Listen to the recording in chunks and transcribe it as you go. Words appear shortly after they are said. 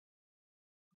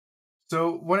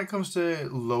So when it comes to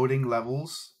loading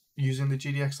levels using the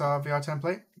GDXR VR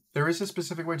template, there is a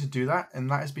specific way to do that, and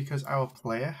that is because our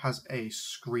player has a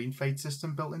screen fade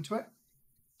system built into it.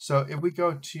 So if we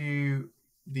go to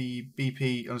the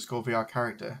BP_VR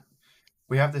character,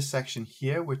 we have this section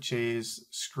here, which is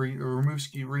remove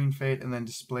screen fade and then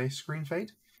display screen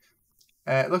fade.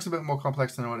 It looks a bit more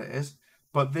complex than what it is,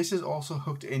 but this is also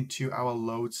hooked into our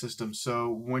load system. So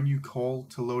when you call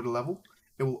to load a level,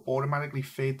 it will automatically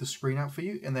fade the screen out for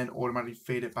you and then automatically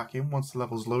fade it back in once the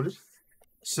level is loaded.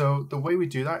 So the way we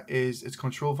do that is it's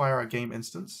controlled via our game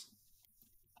instance.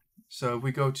 So if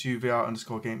we go to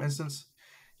VR_game instance,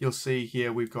 you'll see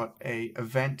here we've got a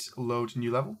event load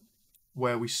new level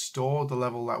where we store the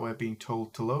level that we're being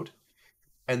told to load,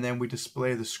 and then we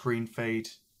display the screen fade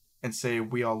and say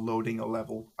we are loading a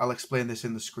level. I'll explain this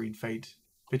in the screen fade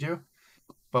video,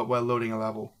 but we're loading a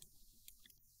level.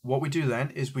 What we do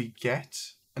then is we get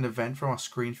an event from our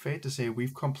screen fade to say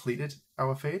we've completed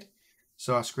our fade.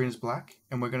 So our screen is black,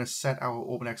 and we're going to set our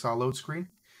OpenXR load screen.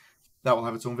 That will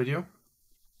have its own video.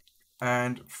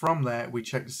 And from there, we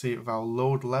check to see if our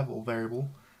load level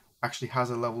variable actually has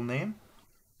a level name.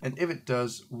 And if it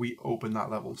does, we open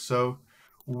that level. So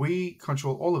we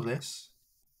control all of this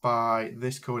by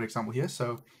this code example here.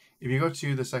 So if you go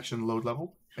to the section load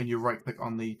level and you right click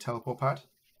on the teleport pad,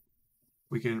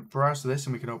 we can browse to this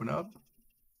and we can open it up.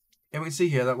 And we can see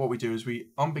here that what we do is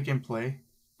on begin play,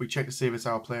 we check to see if it's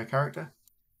our player character,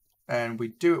 and we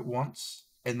do it once,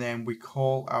 and then we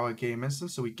call our game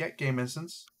instance. So we get game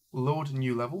instance, load a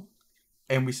new level,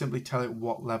 and we simply tell it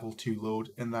what level to load.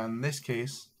 And then in this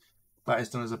case, that is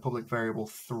done as a public variable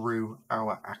through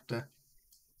our actor.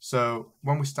 So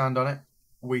when we stand on it,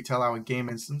 we tell our game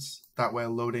instance that we're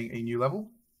loading a new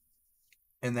level,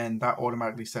 and then that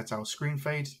automatically sets our screen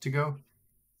fade to go.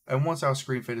 And once our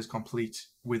screen fade is complete,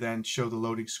 we then show the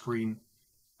loading screen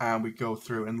and we go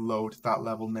through and load that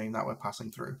level name that we're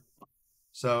passing through.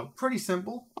 So pretty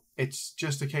simple. It's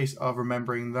just a case of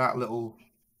remembering that little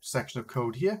section of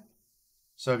code here.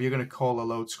 So if you're going to call a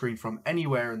load screen from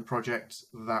anywhere in the project,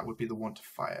 that would be the one to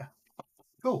fire.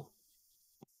 Cool.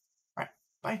 All right,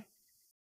 bye.